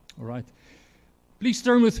All right. Please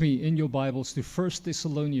turn with me in your Bibles to 1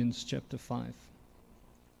 Thessalonians chapter 5.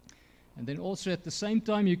 And then also at the same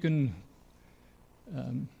time you can,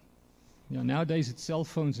 nowadays it's cell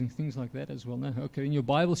phones and things like that as well. No? Okay, in your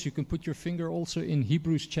Bibles you can put your finger also in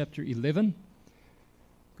Hebrews chapter 11.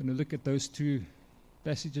 I'm going to look at those two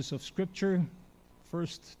passages of Scripture. 1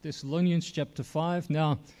 Thessalonians chapter 5.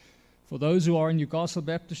 Now, for those who are in Newcastle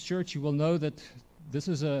Baptist Church, you will know that this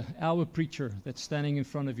is our preacher that's standing in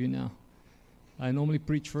front of you now. I normally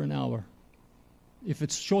preach for an hour. If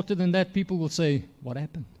it's shorter than that, people will say, what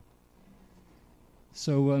happened?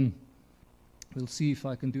 So we'll see if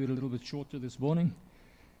I can do it a little bit shorter this morning,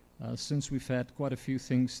 since we've had quite a few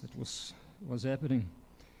things that was happening.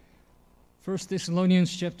 1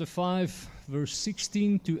 Thessalonians chapter 5, verse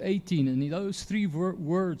 16 to 18. And in those three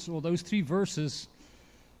words, or those three verses,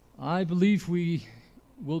 I believe we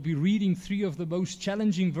will be reading three of the most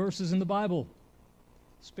challenging verses in the Bible,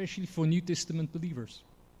 especially for New Testament believers.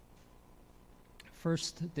 1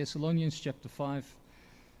 Thessalonians chapter 5,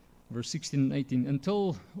 verse 16 and 18.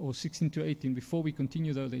 16 to 18. Before we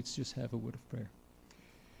continue, though, let's just have a word of prayer.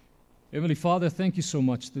 Heavenly Father, thank you so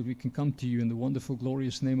much that we can come to you in the wonderful,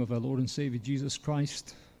 glorious name of our Lord and Savior, Jesus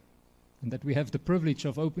Christ, and that we have the privilege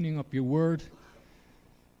of opening up your word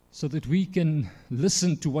so that we can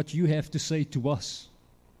listen to what you have to say to us.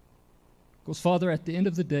 Because, Father, at the end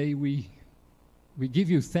of the day, we give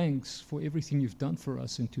you thanks for everything you've done for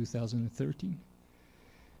us in 2013.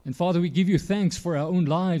 And, Father, we give you thanks for our own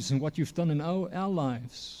lives and what you've done in our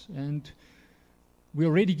lives. And we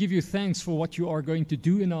already give you thanks for what you are going to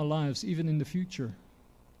do in our lives, even in the future.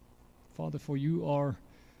 Father, for you are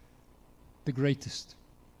the greatest,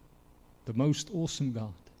 the most awesome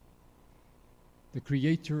God, the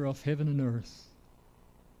creator of heaven and earth,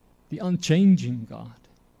 the unchanging God.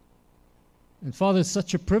 And Father, it's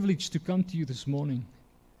such a privilege to come to you this morning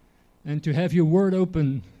and to have your word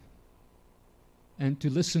open and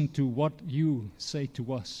to listen to what you say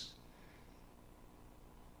to us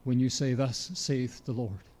when you say, thus saith the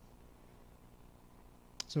Lord.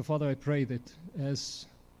 So Father, I pray that as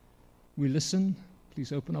we listen,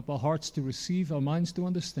 please open up our hearts to receive, our minds to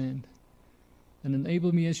understand, and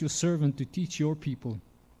enable me as your servant to teach your people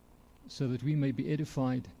so that we may be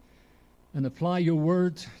edified and apply your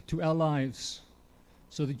word to our lives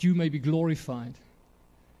so that you may be glorified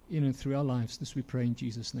in and through our lives. This we pray in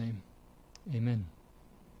Jesus' name. Amen.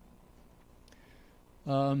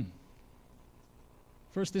 1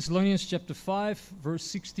 Thessalonians chapter 5, verse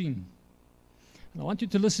 16. And I want you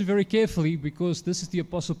to listen very carefully because this is the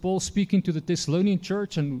Apostle Paul speaking to the Thessalonian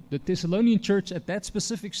church, and the Thessalonian church at that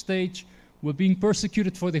specific stage were being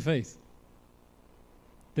persecuted for their faith.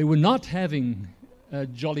 They were not having a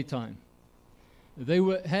jolly time. They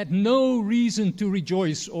had no reason to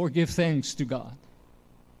rejoice or give thanks to God.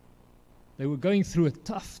 They were going through a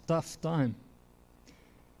tough time.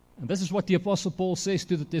 And this is what the Apostle Paul says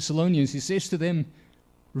to the Thessalonians. He says to them,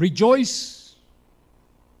 rejoice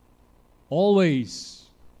always.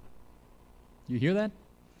 You hear that?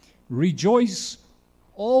 Rejoice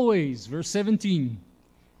always. Verse 17.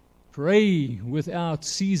 Pray without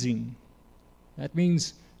ceasing. That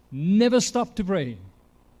means never stop to pray.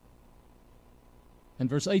 And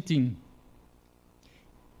verse 18.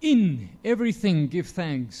 In everything give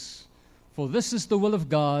thanks, for this is the will of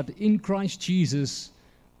God in Christ Jesus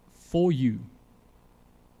for you.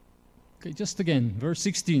 Okay, just again, verse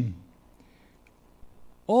 16.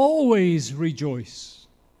 Always rejoice.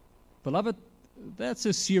 Beloved, that's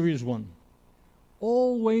a serious one.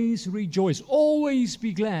 Always rejoice. Always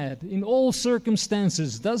be glad in all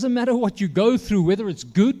circumstances. Doesn't matter what you go through, whether it's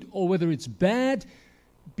good or whether it's bad,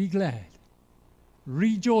 be glad.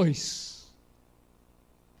 Rejoice.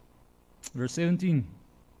 Verse 17.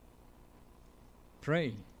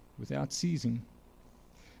 Pray without ceasing.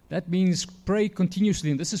 That means pray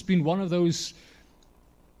continuously. And this has been one of those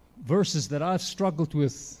verses that I've struggled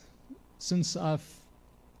with since I've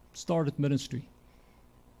started ministry.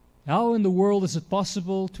 How in the world is it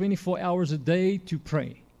possible 24 hours a day to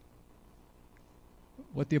pray?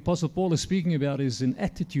 What the Apostle Paul is speaking about is an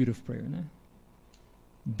attitude of prayer. No?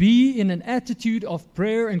 Be in an attitude of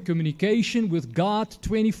prayer and communication with God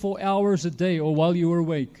 24 hours a day or while you are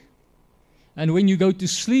awake. And when you go to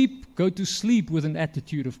sleep with an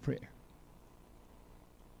attitude of prayer.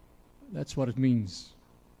 That's what it means.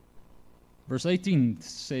 Verse 18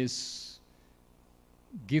 says,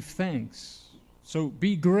 give thanks. So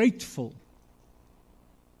be grateful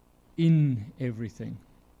in everything.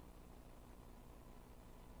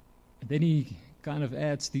 And then he kind of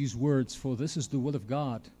adds these words, for this is the will of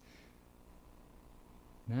God.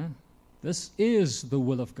 Yeah? This is the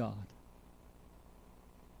will of God.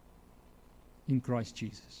 in Christ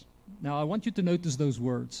Jesus. Now, I want you to notice those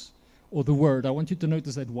words, or the word. I want you to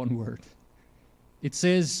notice that one word. It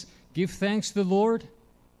says, give thanks to the Lord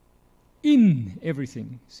in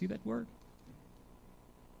everything. See that word?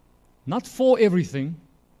 Not for everything.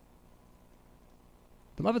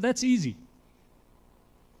 Beloved, that's easy.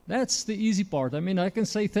 That's the easy part. I mean, I can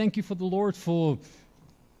say thank you for the Lord for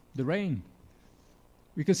the rain.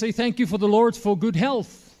 We can say thank you for the Lord for good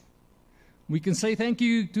health. We can say thank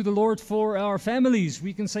you to the Lord for our families.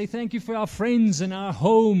 We can say thank you for our friends and our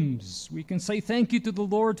homes. We can say thank you to the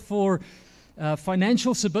Lord for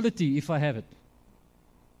financial stability, if I have it.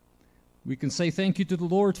 We can say thank you to the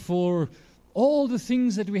Lord for all the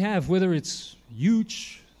things that we have, whether it's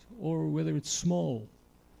huge or whether it's small.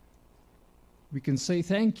 We can say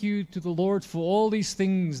thank you to the Lord for all these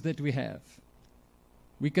things that we have.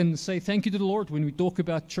 We can say thank you to the Lord when we talk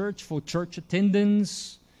about church, for church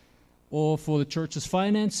attendance, or for the church's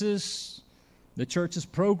finances, the church's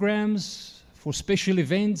programs, for special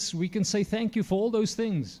events. We can say thank you for all those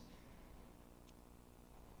things.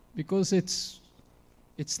 Because it's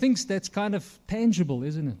things that's kind of tangible,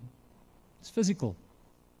 isn't it? It's physical.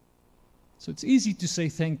 So it's easy to say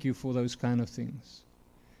thank you for those kind of things.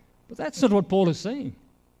 But that's not what Paul is saying.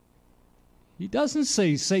 He doesn't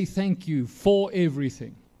say thank you for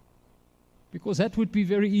everything, because that would be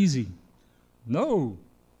very easy. No.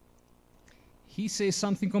 He says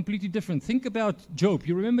something completely different. Think about Job.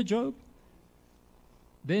 You remember Job?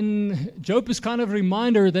 Then Job is kind of a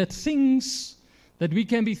reminder that things that we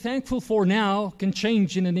can be thankful for now can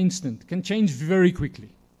change in an instant, can change very quickly.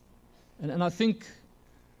 And I think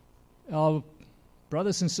our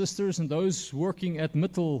brothers and sisters and those working at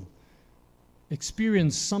Mittel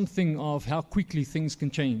experience something of how quickly things can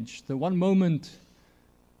change. The one moment,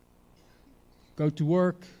 go to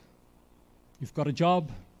work, you've got a job,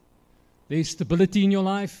 there's stability in your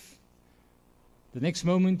life. The next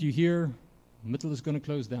moment you hear Mittel is going to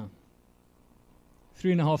close down.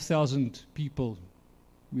 3,500 people,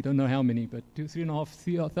 we don't know how many, but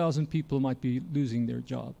 3,500 people might be losing their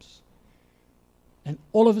jobs. And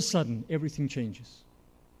all of a sudden, everything changes.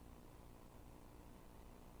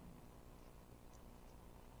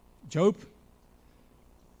 Job,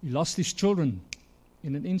 he lost his children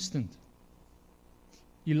in an instant.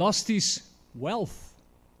 He lost his wealth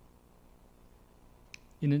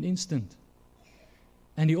in an instant.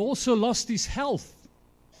 And he also lost his health.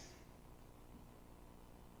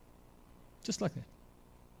 Just like that.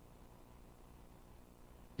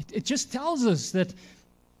 It just tells us that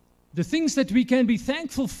the things that we can be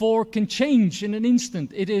thankful for can change in an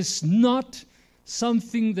instant. It is not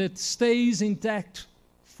something that stays intact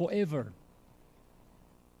forever.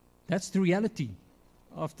 That's the reality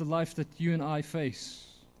of the life that you and I face.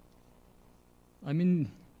 I mean,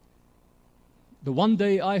 the one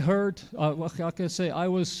day I heard, I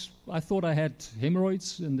thought I had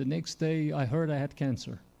hemorrhoids, and the next day I heard I had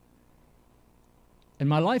cancer. And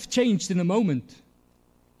my life changed in a moment,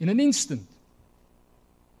 in an instant.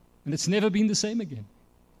 And it's never been the same again.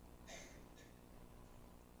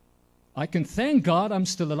 I can thank God I'm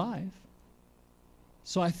still alive.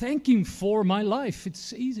 So I thank Him for my life.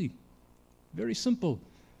 It's easy. Very simple.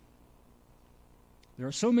 There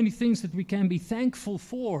are so many things that we can be thankful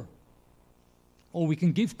for. Or we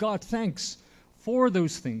can give God thanks for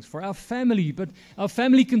those things, for our family. But our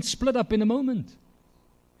family can split up in a moment.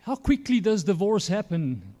 How quickly does divorce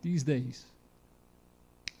happen these days?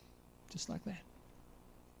 Just like that.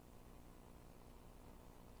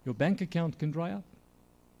 Your bank account can dry up.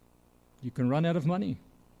 You can run out of money.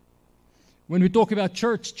 When we talk about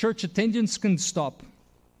church attendance can stop,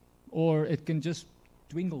 or it can just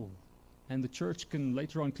dwindle, and the church can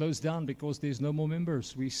later on close down because there's no more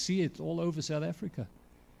members. We see it all over South Africa.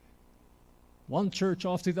 One church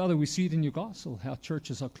after the other. We see it in Newcastle, how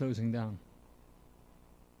churches are closing down.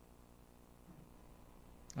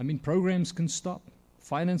 I mean, programs can stop.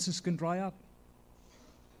 Finances can dry up.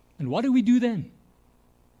 And what do we do then?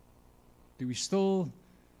 Do we still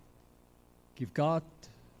give God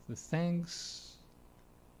the thanks?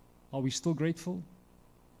 Are we still grateful?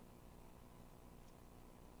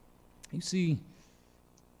 You see,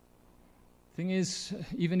 the thing is,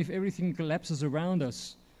 even if everything collapses around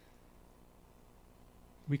us,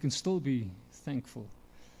 we can still be thankful.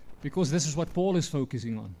 Because this is what Paul is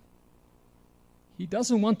focusing on. He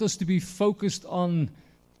doesn't want us to be focused on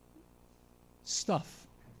stuff,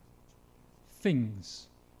 things,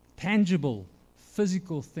 tangible,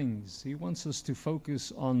 physical things. He wants us to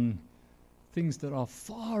focus on things that are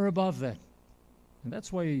far above that. And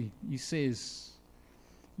that's why he says,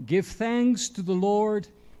 give thanks to the Lord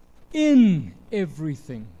in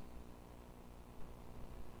everything.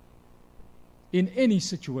 in any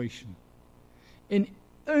situation, in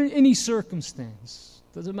any circumstance.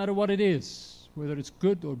 Doesn't matter what it is, whether it's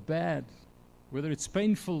good or bad, whether it's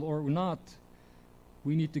painful or not.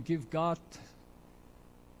 We need to give God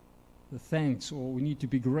the thanks, or we need to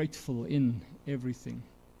be grateful in everything.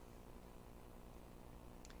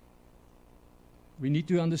 We need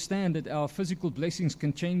to understand that our physical blessings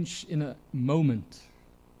can change in a moment.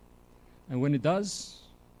 And when it does,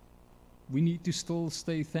 we need to still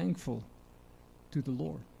stay thankful to the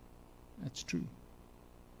Lord. That's true.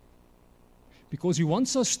 Because He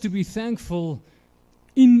wants us to be thankful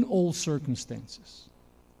in all circumstances.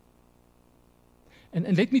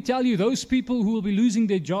 And let me tell you, those people who will be losing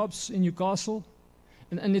their jobs in Newcastle,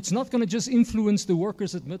 and it's not going to just influence the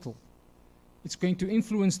workers at Mittel. It's going to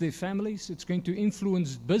influence their families. It's going to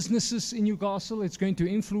influence businesses in Newcastle. It's going to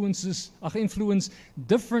influence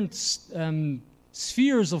different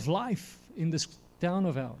spheres of life in this town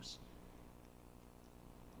of ours.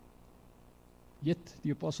 Yet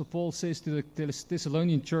the Apostle Paul says to the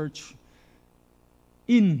Thessalonian church,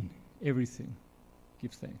 in everything,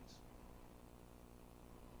 give thanks.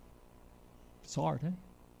 It's hard, eh?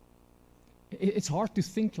 It's hard to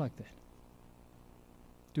think like that.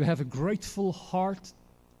 To have a grateful heart,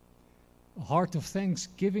 a heart of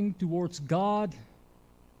thanksgiving towards God,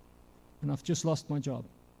 and I've just lost my job.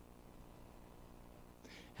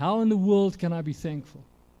 How in the world can I be thankful?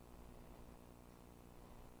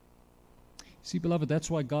 See, beloved, that's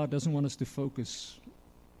why God doesn't want us to focus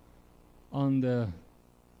on the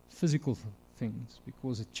physical things,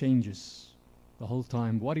 because it changes the whole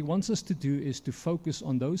time. What He wants us to do is to focus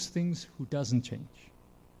on those things who doesn't change.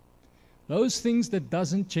 Those things that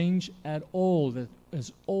doesn't change at all, that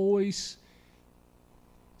is always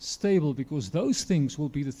stable, because those things will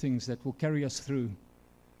be the things that will carry us through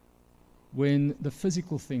when the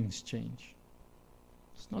physical things change.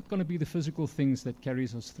 It's not going to be the physical things that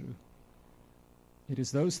carries us through. It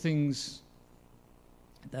is those things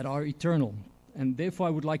that are eternal. And therefore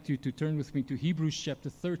I would like you to turn with me to Hebrews chapter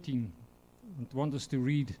 13. I want us to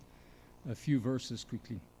read a few verses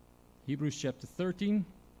quickly. Hebrews chapter 13.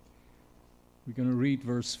 We're going to read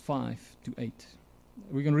verse 5 to 8.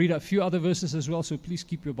 We're going to read a few other verses as well, so please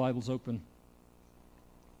keep your Bibles open.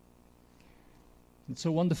 It's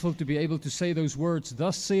so wonderful to be able to say those words,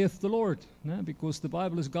 thus saith the Lord, because the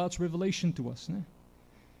Bible is God's revelation to us.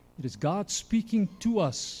 It is God speaking to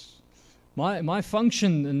us. My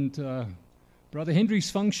function and Brother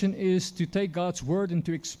Henry's function is to take God's word and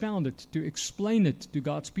to expound it, to explain it to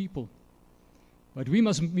God's people. But we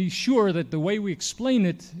must be sure that the way we explain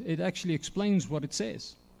it, it actually explains what it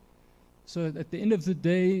says. So that at the end of the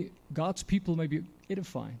day, God's people may be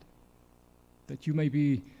edified. That you may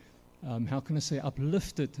be,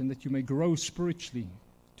 uplifted, and that you may grow spiritually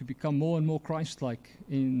to become more and more Christ-like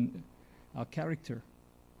in our character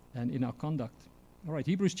and in our conduct. All right,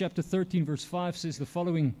 Hebrews chapter 13, verse 5 says the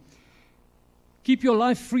following: keep your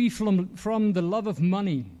life free from the love of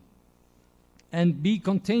money, and be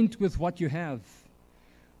content with what you have.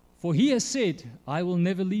 For He has said, I will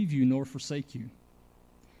never leave you nor forsake you.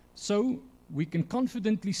 So we can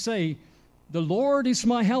confidently say, the Lord is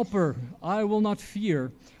my helper, I will not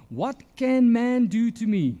fear. What can man do to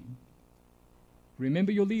me?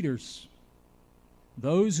 Remember your leaders,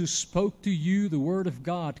 those who spoke to you the word of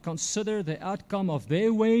God. Consider the outcome of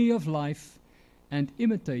their way of life and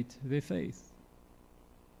imitate their faith.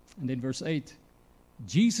 And then verse 8,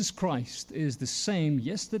 Jesus Christ is the same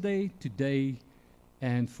yesterday, today,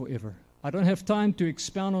 and forever. I don't have time to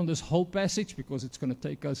expound on this whole passage because it's going to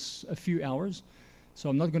take us a few hours. So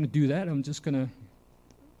I'm not going to do that. I'm just going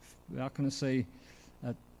to,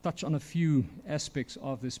 touch on a few aspects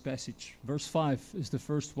of this passage. Verse 5 is the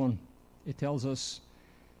first one. It tells us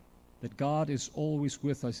that God is always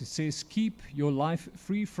with us. It says, keep your life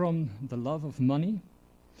free from the love of money.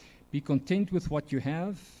 Be content with what you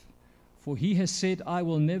have. For He has said, I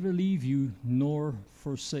will never leave you nor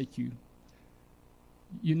forsake you.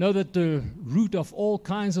 You know that the root of all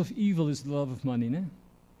kinds of evil is the love of money, né?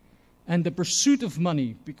 And the pursuit of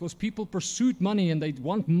money, because people pursue money and they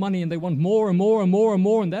want money and they want more and more and more and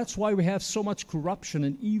more, and that's why we have so much corruption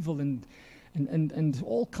and evil and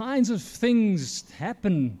all kinds of things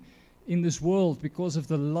happen in this world because of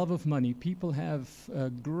the love of money. People have a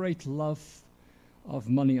great love of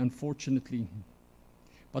money, unfortunately.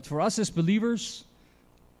 But for us as believers,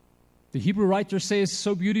 the Hebrew writer says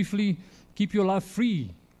so beautifully, keep your life free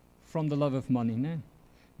from the love of money. Né?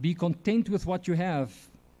 Be content with what you have.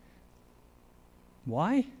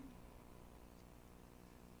 Why?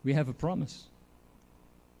 We have a promise.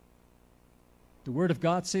 The Word of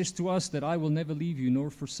God says to us that I will never leave you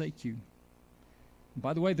nor forsake you.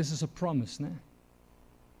 By the way, this is a promise, né?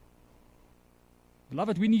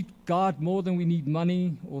 Beloved, we need God more than we need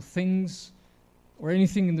money or things or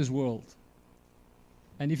anything in this world.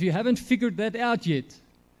 And if you haven't figured that out yet,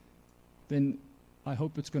 then I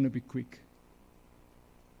hope it's going to be quick.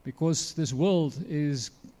 Because this world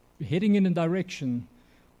is heading in a direction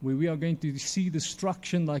where we are going to see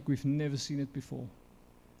destruction like we've never seen it before.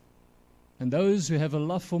 And those who have a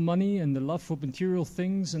love for money and the love for material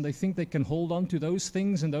things, and they think they can hold on to those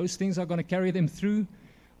things, and those things are going to carry them through,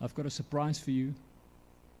 I've got a surprise for you.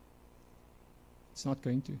 It's not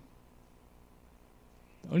going to.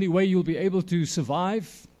 The only way you'll be able to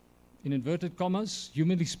survive, in inverted commas,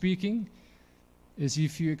 humanly speaking, is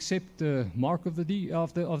if you accept the mark of the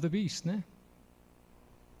beast, né?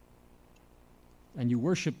 And you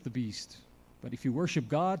worship the beast. But if you worship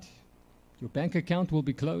God, your bank account will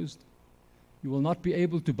be closed. You will not be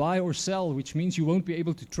able to buy or sell, which means you won't be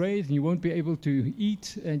able to trade, and you won't be able to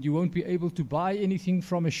eat, and you won't be able to buy anything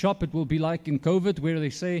from a shop. It will be like in COVID, where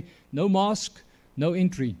they say, no mask, no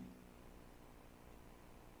entry.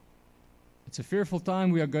 It's a fearful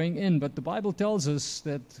time we are going in, but the Bible tells us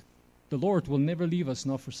that the Lord will never leave us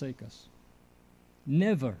nor forsake us.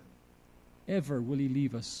 Never, ever will He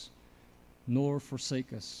leave us nor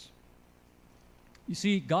forsake us. You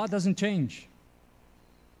see, God doesn't change.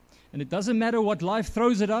 And it doesn't matter what life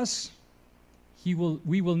throws at us, we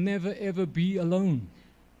will never, ever be alone.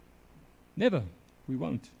 Never. We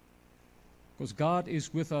won't. Because God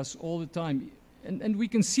is with us all the time. And we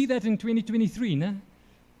can see that in 2023, né?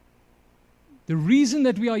 The reason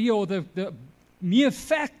that we are here, or the mere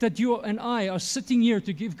fact that you and I are sitting here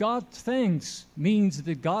to give God thanks, means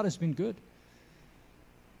that God has been good.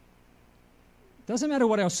 Doesn't matter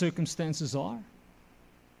what our circumstances are,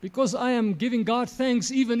 because I am giving God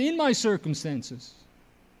thanks even in my circumstances.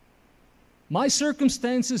 My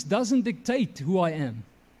circumstances doesn't dictate who I am.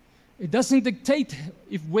 It doesn't dictate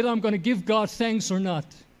whether I'm going to give God thanks or not.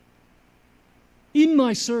 In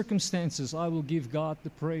my circumstances, I will give God the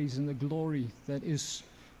praise and the glory that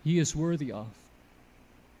He is worthy of.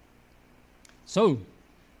 So,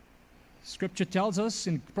 Scripture tells us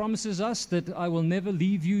and promises us that I will never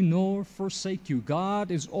leave you nor forsake you.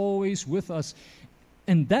 God is always with us.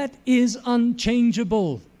 And that is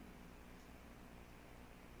unchangeable.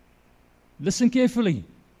 Listen carefully.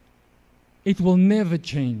 It will never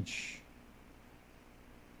change.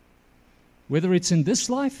 Whether it's in this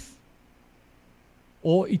life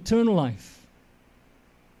or eternal life,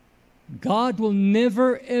 God will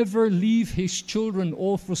never ever leave His children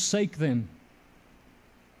or forsake them.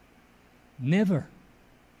 Never.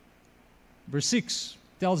 Verse 6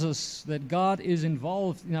 tells us that God is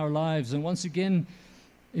involved in our lives, and once again,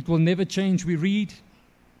 it will never change. We read,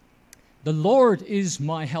 "The Lord is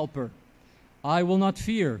my helper. I will not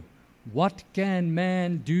fear. What can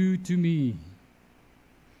man do to me?"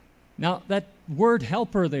 Now, that word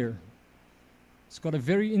helper there, it's got a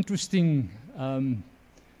very interesting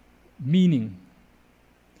meaning.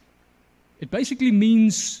 It basically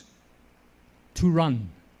means to run.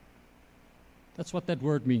 That's what that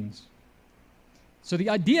word means. So the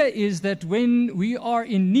idea is that when we are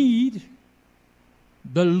in need,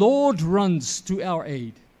 the Lord runs to our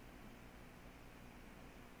aid.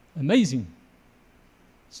 Amazing.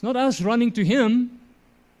 It's not us running to Him.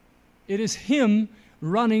 It is Him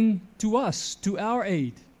running to us, to our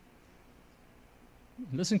aid.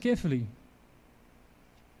 Listen carefully.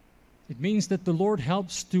 It means that the Lord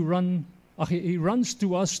helps to run, He runs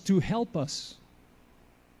to us to help us.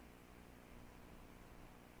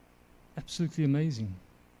 Absolutely amazing.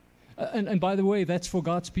 And by the way, that's for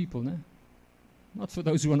God's people, no? Not for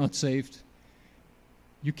those who are not saved.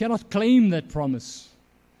 You cannot claim that promise.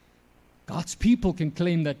 God's people can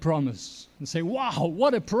claim that promise and say, wow,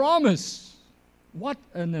 what a promise! What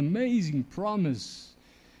an amazing promise.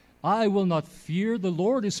 I will not fear, the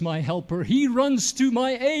Lord is my helper. He runs to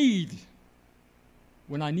my aid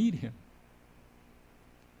when I need Him.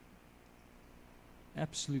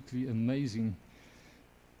 Absolutely amazing.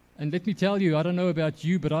 And let me tell you, I don't know about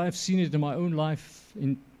you, but I have seen it in my own life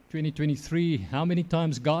in 2023, how many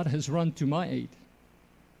times God has run to my aid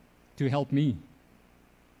to help me.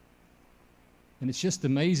 And it's just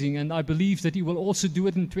amazing, and I believe that He will also do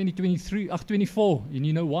it in 24. And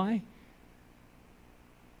you know why?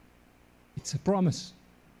 It's a promise.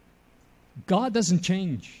 God doesn't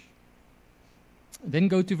change. Then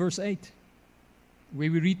go to verse 8,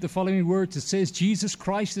 where we read the following words. It says, Jesus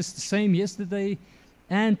Christ is the same yesterday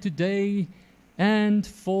and today and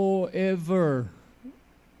forever.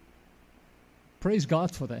 Praise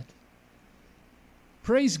God for that.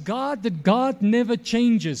 Praise God that God never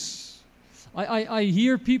changes. I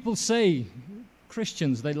hear people say,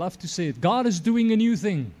 Christians, they love to say it. God is doing a new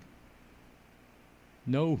thing.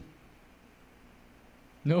 No.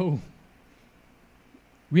 No.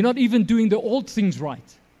 We're not even doing the old things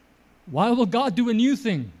right. Why will God do a new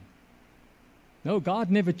thing? No,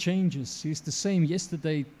 God never changes. He's the same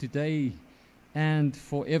yesterday, today, and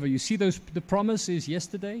forever. You see, the promise is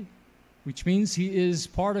yesterday, which means He is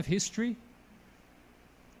part of history.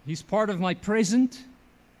 He's part of my present,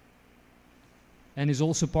 and is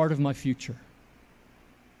also part of my future.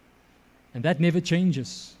 And that never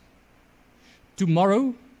changes.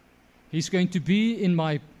 Tomorrow, He's going to be in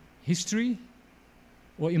my history,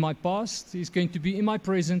 or in my past. He's going to be in my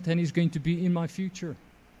present, and He's going to be in my future.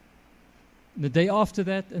 The day after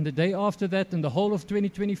that, and the day after that, and the whole of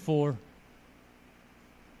 2024.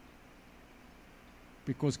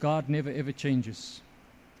 Because God never ever changes.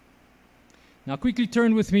 Now quickly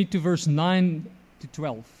turn with me to verse 9 to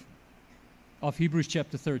 12 of Hebrews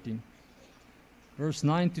chapter 13. Verse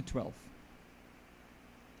 9 to 12.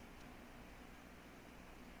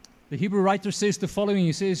 The Hebrew writer says the following.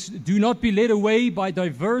 He says, "Do not be led away by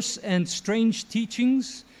diverse and strange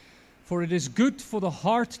teachings, for it is good for the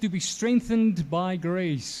heart to be strengthened by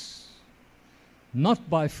grace, not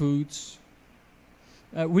by foods,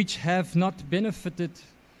 which have not benefited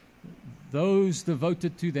those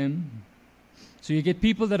devoted to them." So you get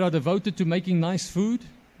people that are devoted to making nice food.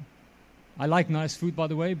 I like nice food, by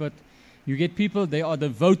the way, but you get people, they are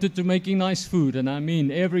devoted to making nice food. And I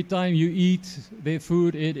mean, every time you eat their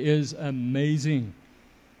food, it is amazing.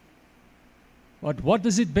 But what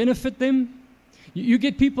does it benefit them? You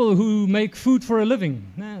get people who make food for a living.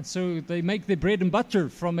 So they make their bread and butter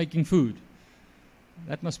from making food.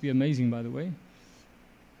 That must be amazing, by the way.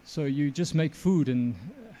 So you just make food and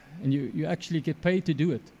you actually get paid to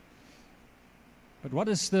do it. But what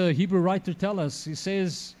does the Hebrew writer tell us? He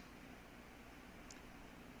says,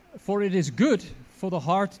 "For it is good for the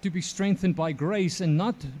heart to be strengthened by grace and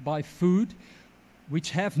not by food,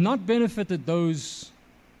 which have not benefited those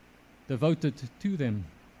devoted to them."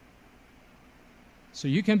 So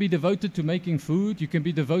you can be devoted to making food, you can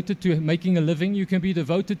be devoted to making a living, you can be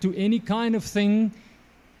devoted to any kind of thing.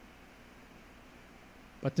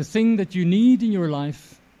 But the thing that you need in your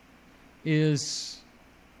life is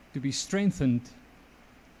to be strengthened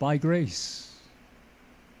by grace.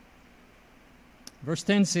 Verse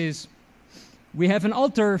 10 says, "We have an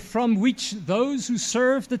altar from which those who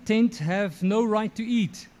serve the tent have no right to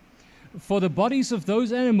eat. For the bodies of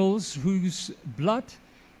those animals whose blood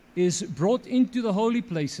is brought into the holy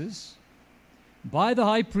places by the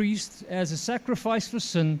high priest as a sacrifice for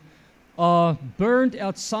sin are burned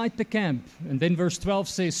outside the camp." And then verse 12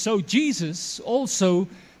 says, "So Jesus also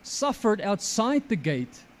suffered outside the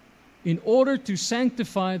gate in order to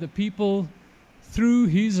sanctify the people through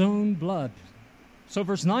His own blood." So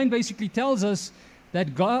verse 9 basically tells us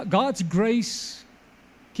that God's grace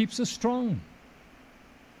keeps us strong.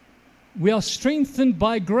 We are strengthened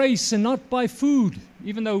by grace and not by food,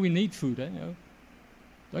 even though we need food.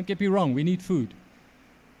 Don't get me wrong, we need food.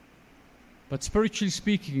 But spiritually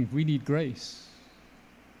speaking, we need grace.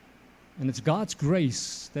 And it's God's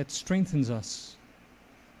grace that strengthens us.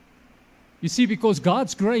 You see, because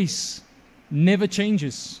God's grace never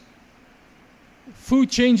changes. Food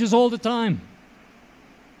changes all the time.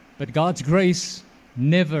 But God's grace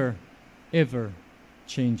never, ever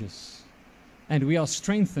changes. And we are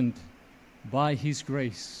strengthened by His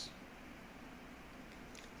grace.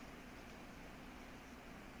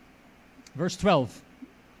 Verse 12.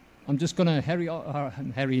 I'm just going to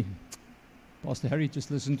Harry. Pastor Harry,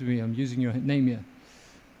 just listen to me. I'm using your name here.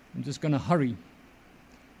 I'm just going to hurry.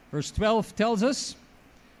 Verse 12 tells us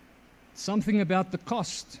something about the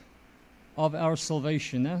cost of our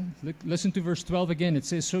salvation. Listen to verse 12 again. It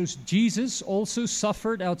says, "So Jesus also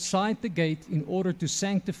suffered outside the gate in order to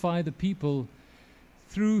sanctify the people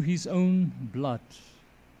through His own blood."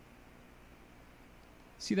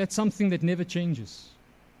 See, that's something that never changes.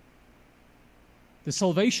 The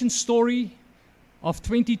salvation story of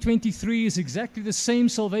 2023 is exactly the same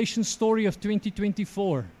salvation story of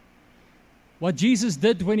 2024. What Jesus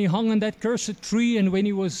did when He hung on that cursed tree and when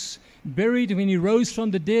He was buried, when He rose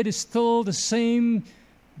from the dead, is still the same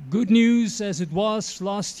good news as it was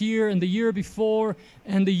last year and the year before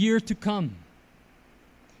and the year to come.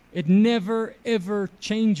 It never, ever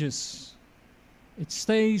changes. It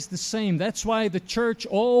stays the same. That's why the church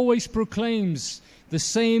always proclaims the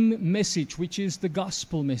same message, which is the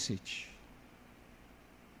gospel message.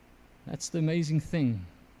 That's the amazing thing.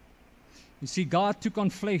 You see, God took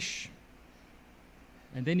on flesh.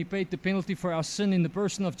 And then He paid the penalty for our sin in the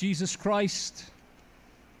person of Jesus Christ.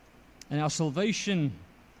 And our salvation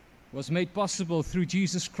was made possible through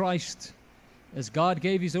Jesus Christ as God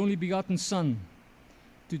gave His only begotten Son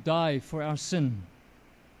to die for our sin.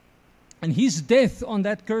 And His death on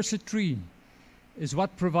that cursed tree is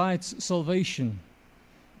what provides salvation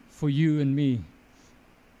for you and me.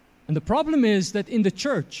 And the problem is that in the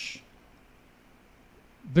church,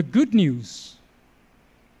 the good news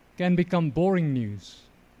can become boring news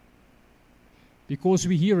because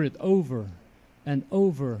we hear it over and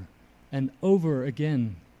over and over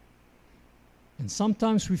again. And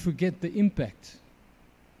sometimes we forget the impact.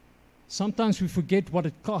 Sometimes we forget what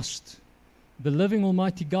it cost the living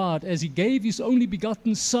Almighty God as He gave His only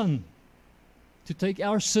begotten Son to take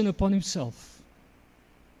our sin upon Himself.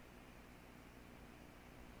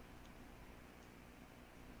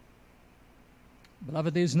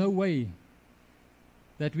 Beloved, there's no way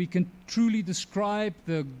that we can truly describe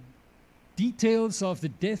the details of the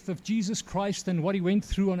death of Jesus Christ and what He went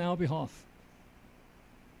through on our behalf.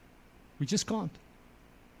 We just can't.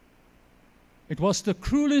 It was the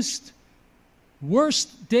cruelest,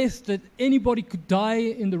 worst death that anybody could die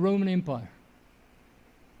in the Roman Empire.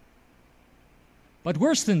 But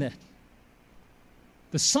worse than that,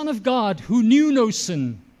 the Son of God, who knew no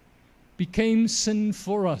sin, became sin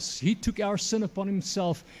for us. He took our sin upon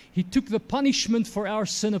Himself. He took the punishment for our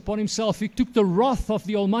sin upon Himself. He took the wrath of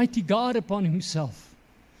the Almighty God upon Himself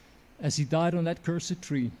as He died on that cursed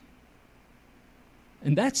tree.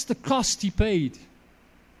 And that's the cost He paid,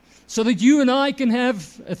 so that you and I can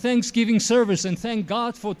have a Thanksgiving service and thank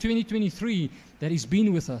God for 2023 that He's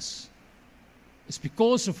been with us. It's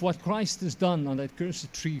because of what Christ has done on that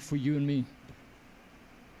cursed tree for you and me.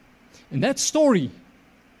 And that story,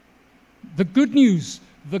 the good news,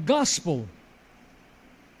 the gospel,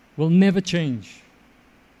 will never change.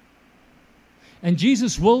 And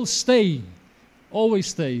Jesus will stay, always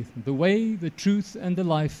stay, the way, the truth, and the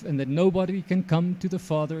life, and that nobody can come to the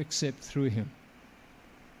Father except through Him.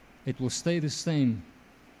 It will stay the same,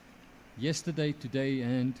 yesterday, today,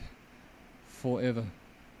 and forever.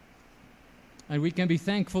 And we can be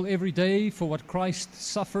thankful every day for what Christ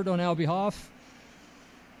suffered on our behalf,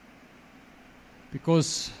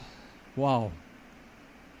 because wow.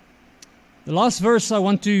 The last verse I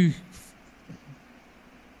want to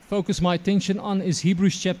focus my attention on is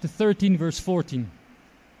Hebrews chapter 13, verse 14.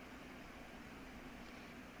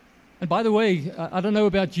 And by the way, I don't know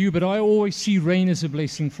about you, but I always see rain as a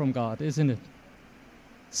blessing from God, isn't it?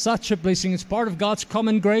 Such a blessing. It's part of God's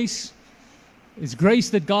common grace. It's grace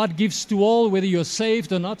that God gives to all, whether you're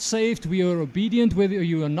saved or not saved, whether you're obedient, whether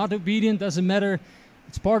you are not obedient, doesn't matter.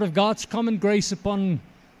 It's part of God's common grace upon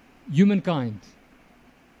humankind,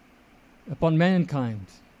 upon mankind,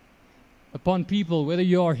 upon people, whether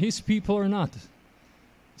you are His people or not.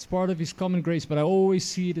 It's part of His common grace, but I always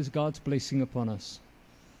see it as God's blessing upon us.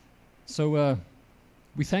 So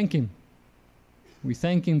we thank Him. We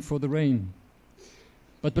thank Him for the rain.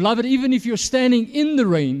 But beloved, even if you're standing in the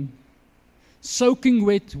rain, soaking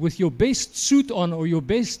wet with your best suit on or your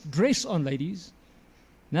best dress on, ladies,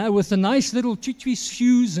 now with the nice little chitchy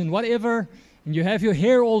shoes and whatever, and you have your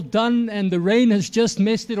hair all done and the rain has just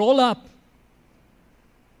messed it all up,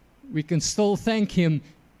 we can still thank Him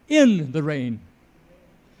in the rain,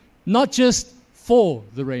 not just for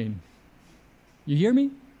the rain. You hear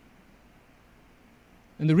me?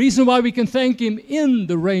 And the reason why we can thank Him in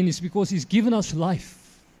the rain is because He's given us life,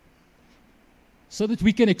 so that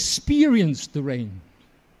we can experience the rain,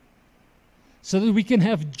 so that we can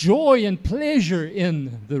have joy and pleasure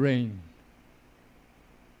in the rain.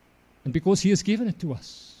 And because He has given it to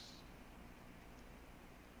us.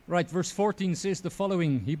 Right, verse 14 says the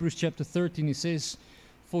following, Hebrews chapter 13, it says,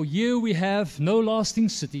 "For here we have no lasting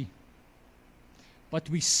city, but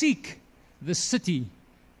we seek the city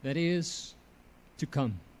that is to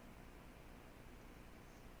come."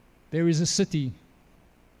 There is a city.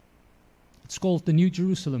 It's called the New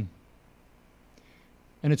Jerusalem.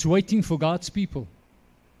 And it's waiting for God's people.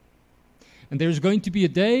 And there's going to be a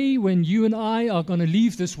day when you and I are going to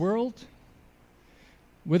leave this world.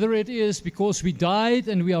 Whether it is because we died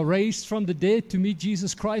and we are raised from the dead to meet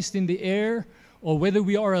Jesus Christ in the air, or whether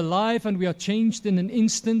we are alive and we are changed in an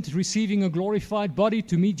instant, receiving a glorified body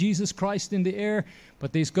to meet Jesus Christ in the air.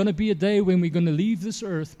 But there's going to be a day when we're going to leave this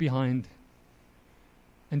earth behind.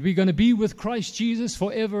 And we're going to be with Christ Jesus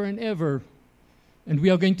forever and ever. And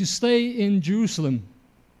we are going to stay in Jerusalem,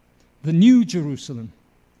 the New Jerusalem,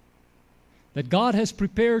 that God has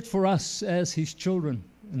prepared for us as His children.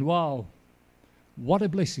 And wow, what a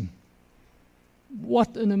blessing.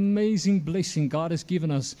 What an amazing blessing God has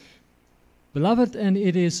given us. Beloved, and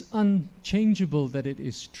it is unchangeable that it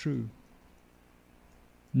is true.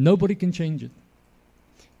 Nobody can change it.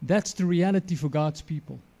 That's the reality for God's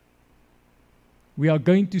people. We are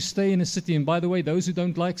going to stay in a city. And by the way, those who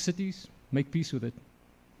don't like cities, make peace with it.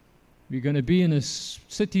 We're going to be in a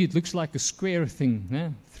city, it looks like a square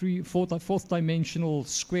thing. Fourth dimensional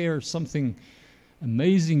square, something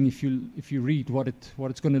amazing if you read what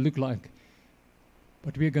it's going to look like.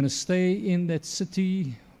 But we're going to stay in that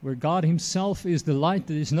city where God himself is the light.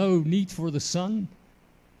 There is no need for the sun.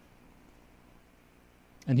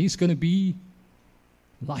 And he's going to be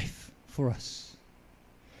life for us.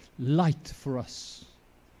 Light for us.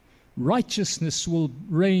 Righteousness will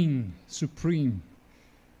reign supreme.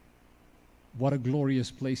 What a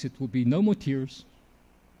glorious place it will be. No more tears.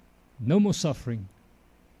 No more suffering.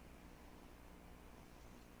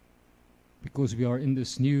 Because we are in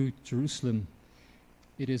this new Jerusalem.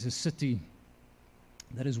 It is a city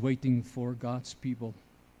that is waiting for God's people.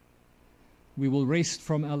 We will rest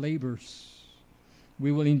from our labors.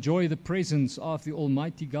 We will enjoy the presence of the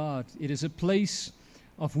Almighty God. It is a place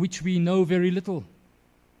of which we know very little.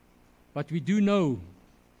 But we do know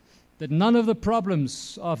that none of the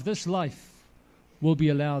problems of this life will be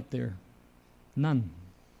allowed there. None.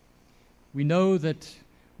 We know that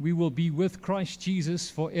we will be with Christ Jesus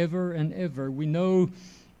forever and ever. We know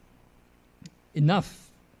enough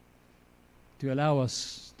to allow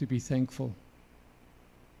us to be thankful.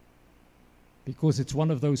 Because it's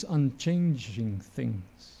one of those unchanging things.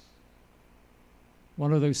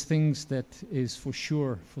 One of those things that is for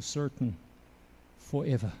sure, for certain,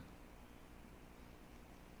 forever.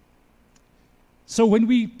 So when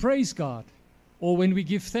we praise God, or when we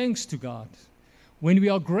give thanks to God, when we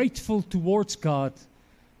are grateful towards God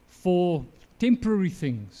for temporary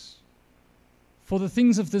things, for the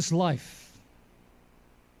things of this life,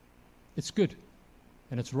 it's good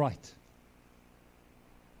and it's right.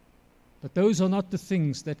 But those are not the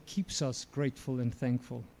things that keeps us grateful and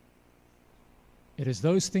thankful. It is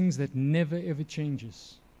those things that never ever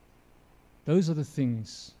changes. Those are the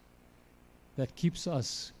things that keeps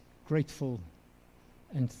us grateful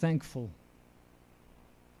and thankful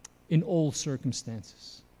in all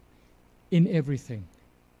circumstances, in everything.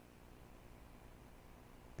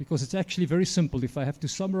 Because it's actually very simple. If I have to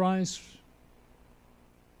summarize,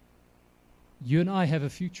 you and I have a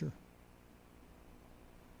future.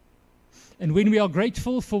 And when we are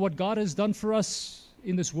grateful for what God has done for us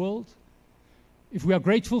in this world, if we are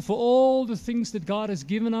grateful for all the things that God has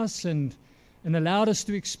given us and allowed us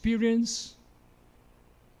to experience,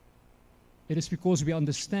 it is because we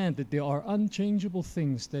understand that there are unchangeable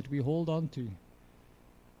things that we hold on to,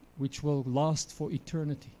 which will last for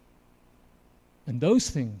eternity. And those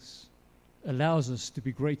things allows us to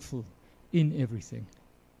be grateful in everything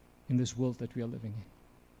in this world that we are living in.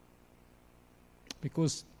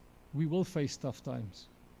 Because we will face tough times.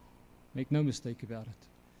 Make no mistake about it.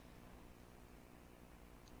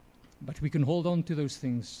 But we can hold on to those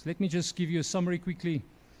things. Let me just give you a summary quickly.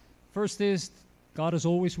 First is, God is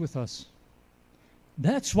always with us.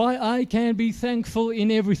 That's why I can be thankful in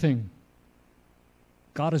everything.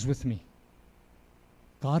 God is with me.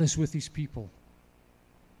 God is with his people.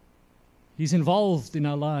 He's involved in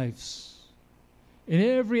our lives. In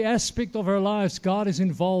every aspect of our lives, God is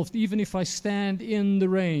involved. Even if I stand in the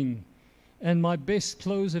rain and my best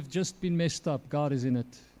clothes have just been messed up, God is in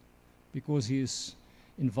it because he is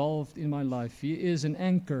involved in my life. He is an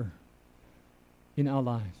anchor in our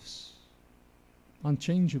lives.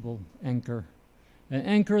 Unchangeable anchor. An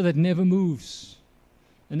anchor that never moves.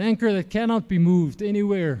 An anchor that cannot be moved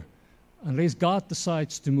anywhere unless God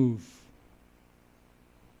decides to move.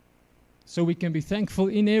 So we can be thankful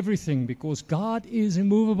in everything because God is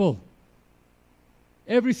immovable.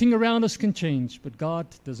 Everything around us can change, but God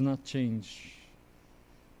does not change.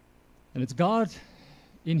 And it's God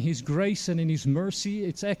in his grace and in his mercy.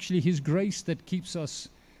 It's actually his grace that keeps us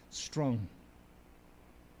strong.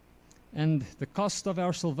 And the cost of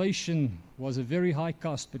our salvation was a very high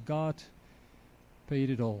cost, but God paid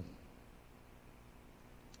it all.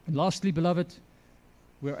 And lastly, beloved,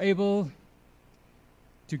 we're able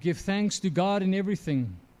to give thanks to God in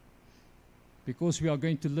everything because we are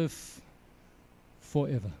going to live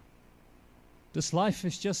forever. This life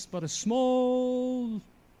is just but a small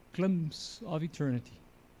glimpse of eternity.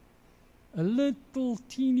 A little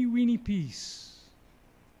teeny weeny piece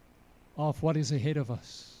of what is ahead of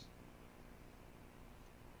us.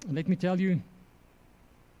 And let me tell you,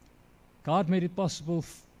 God made it possible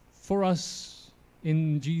for us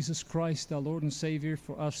in Jesus Christ, our Lord and Savior,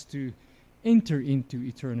 for us to enter into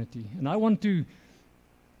eternity. And I want to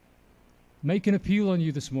make an appeal on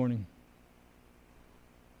you this morning.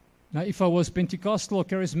 Now, if I was Pentecostal or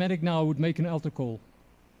charismatic now, I would make an altar call.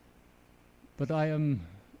 But I am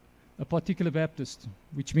a particular Baptist,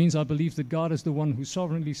 which means I believe that God is the one who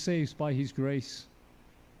sovereignly saves by His grace.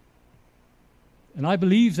 And I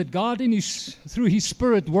believe that God through His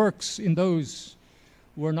Spirit works in those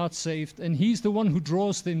who are not saved, and He's the one who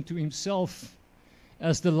draws them to Himself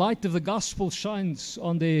as the light of the gospel shines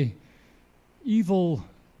on their evil,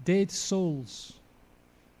 dead souls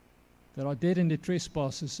that are dead in their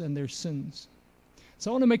trespasses and their sins. So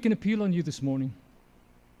I want to make an appeal on you this morning.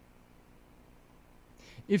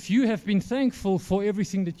 If you have been thankful for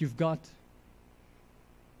everything that you've got,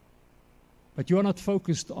 but you are not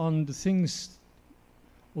focused on the things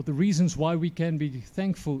or the reasons why we can be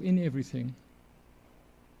thankful in everything,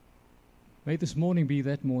 may this morning be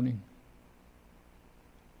that morning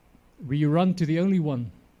where you run to the only one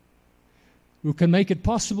who can make it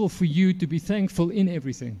possible for you to be thankful in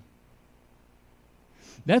everything.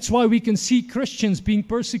 That's why we can see Christians being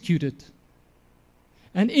persecuted.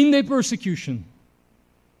 And in their persecution,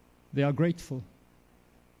 they are grateful.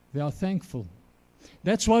 They are thankful.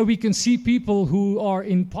 That's why we can see people who are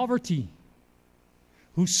in poverty,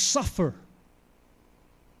 who suffer,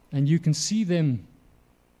 and you can see them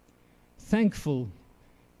thankful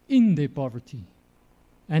in their poverty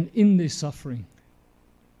and in their suffering.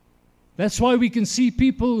 That's why we can see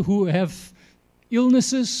people who have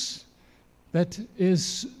illnesses that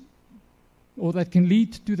can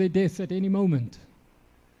lead to their death at any moment,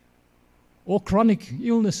 or chronic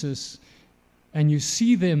illnesses, and you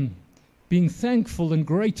see them being thankful and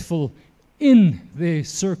grateful in their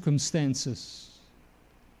circumstances.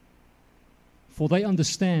 For they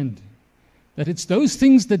understand that it's those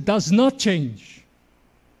things that does not change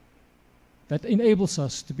that enables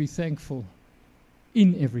us to be thankful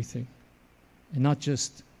in everything and not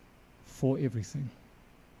just for everything.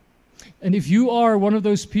 And if you are one of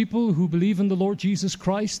those people who believe in the Lord Jesus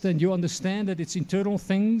Christ and you understand that it's internal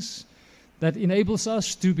things that enables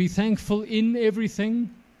us to be thankful in everything,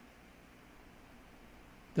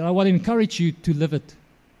 then I want to encourage you to live it.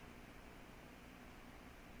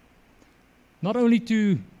 Not only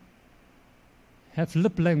to have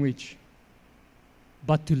lip language,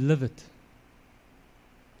 but to live it.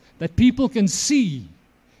 That people can see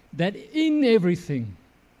that in everything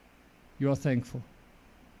you are thankful.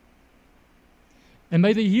 And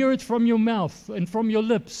may they hear it from your mouth and from your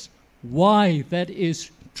lips why that is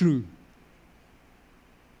true.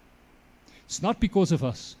 It's not because of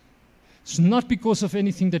us. It's not because of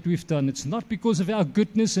anything that we've done. It's not because of our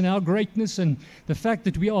goodness and our greatness and the fact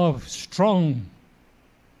that we are strong.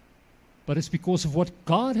 But it's because of what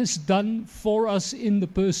God has done for us in the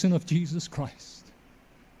person of Jesus Christ.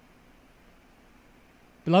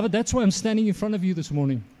 Beloved, that's why I'm standing in front of you this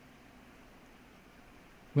morning.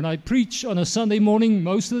 When I preach on a Sunday morning,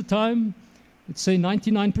 most of the time, let's say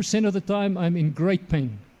 99% of the time, I'm in great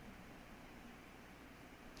pain.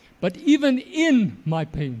 But even in my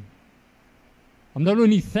pain, I'm not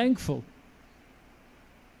only thankful,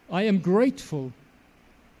 I am grateful,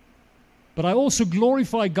 but I also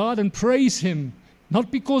glorify God and praise Him,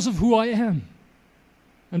 not because of who I am,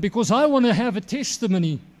 and because I want to have a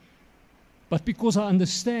testimony, but because I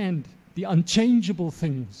understand the unchangeable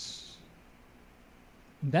things.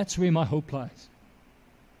 And that's where my hope lies.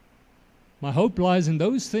 My hope lies in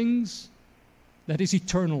those things that is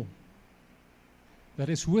eternal, that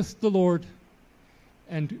is with the Lord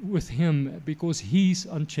and with Him, because He's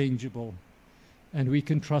unchangeable and we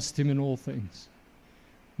can trust Him in all things.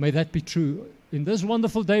 May that be true in this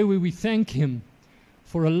wonderful day where we thank Him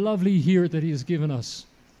for a lovely year that He has given us.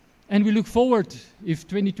 And we look forward, if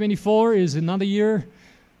 2024 is another year,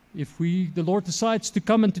 if the Lord decides to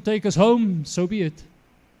come and to take us home, so be it.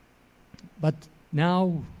 But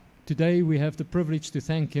now, today, we have the privilege to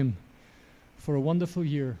thank Him for a wonderful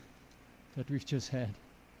year that we've just had.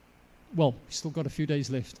 Well, we've still got a few days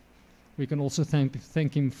left. We can also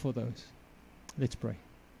thank Him for those. Let's pray.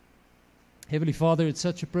 Heavenly Father, it's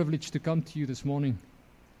such a privilege to come to You this morning.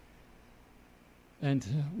 And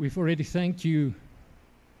we've already thanked You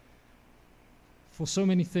for so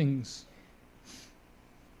many things.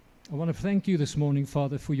 I want to thank You this morning,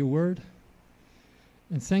 Father, for Your word.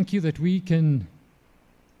 And thank You that we can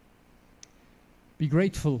be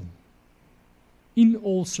grateful in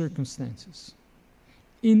all circumstances,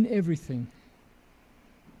 in everything.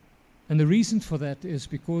 And the reason for that is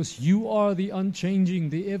because You are the unchanging,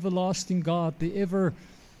 the everlasting God, the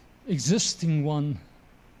ever-existing one,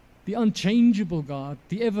 the unchangeable God,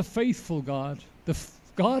 the ever-faithful God, the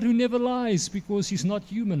God who never lies because He's not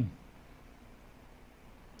human.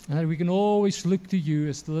 And we can always look to You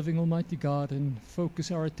as the living Almighty God and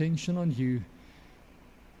focus our attention on You.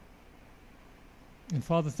 And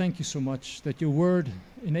Father, thank You so much that Your word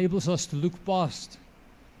enables us to look past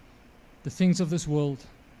the things of this world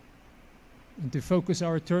and to focus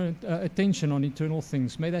our attention on eternal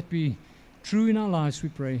things. May that be true in our lives, we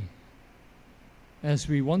pray, as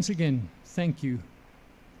we once again thank you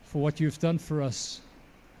for what you've done for us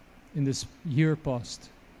in this year past.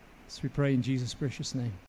 As we pray in Jesus' precious name.